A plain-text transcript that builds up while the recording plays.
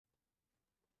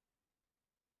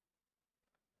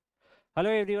Hello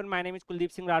everyone, my name is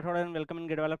Kuldeep Singh Rathod and welcome in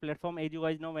GetDevelop platform. As you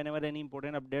guys know, whenever any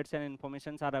important updates and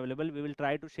informations are available, we will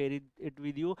try to share it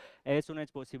with you as soon as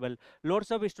possible.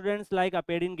 Lots of students like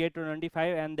appeared in Gate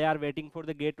 295 and they are waiting for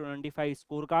the Gate 295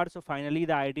 scorecard. So finally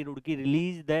the IIT Roorkee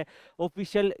released the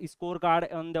official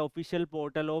scorecard on the official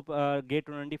portal of Gate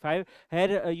 295.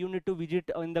 Here you need to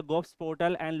visit in the GOPS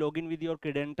portal and log in with your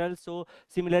credentials. So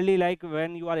similarly, like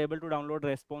when you are able to download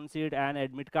response sheet and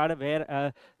admit card,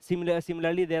 where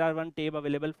similarly there are one tab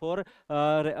available for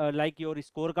like your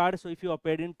scorecard. So if you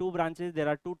appeared in two branches, there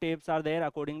are two tabs are there.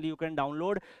 Accordingly you can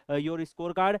download your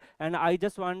scorecard, and I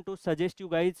just want to suggest you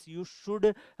guys, you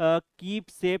should keep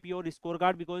safe your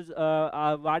scorecard, because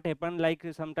what happened, like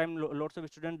sometimes lots of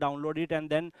students download it and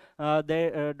then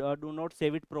they do not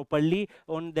save it properly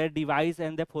on their device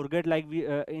and they forget like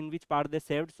in which part they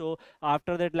saved. So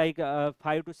after that, like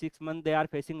 5 to 6 months, they are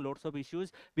facing lots of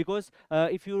issues, because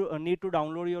if you need to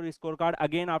download your scorecard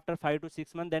again after 5 to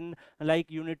 6 months, then like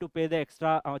you need to pay the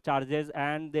extra charges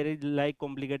and there is like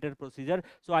complicated procedure.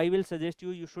 So I will suggest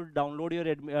you should download your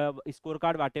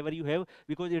scorecard whatever you have,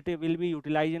 because it will be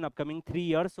utilized in upcoming 3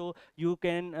 years. So you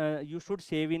can you should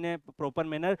save in a proper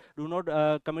manner. Do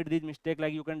not commit this mistake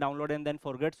like you can download and then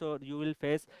forget, so you will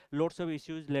face lots of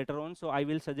issues later on. So I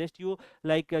will suggest you,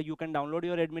 like you can download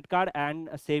your admit card and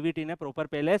save it in a proper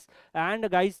place. And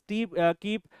guys,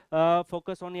 keep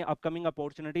focus on your upcoming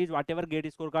opportunities. Whatever gate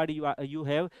scorecard you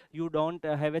have, you don't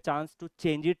have a chance to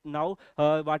change it now.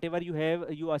 Whatever you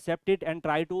have, you accept it and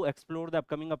try to explore the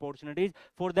upcoming opportunities.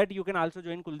 For that, you can also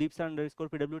join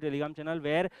𝐂𝐸𝐴_PW Telegram channel,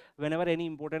 where whenever any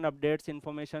important updates,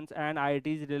 informations, and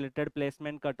IITs related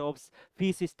placement cutoffs,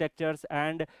 fees structures,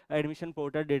 and admission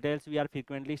portal details we are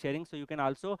frequently sharing. So you can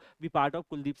also be part of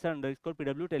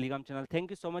𝐂𝐸𝐴_PW Telegram channel. Thank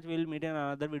you so much. We will meet in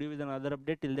another video with another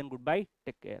update. Till then, goodbye.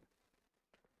 Take care.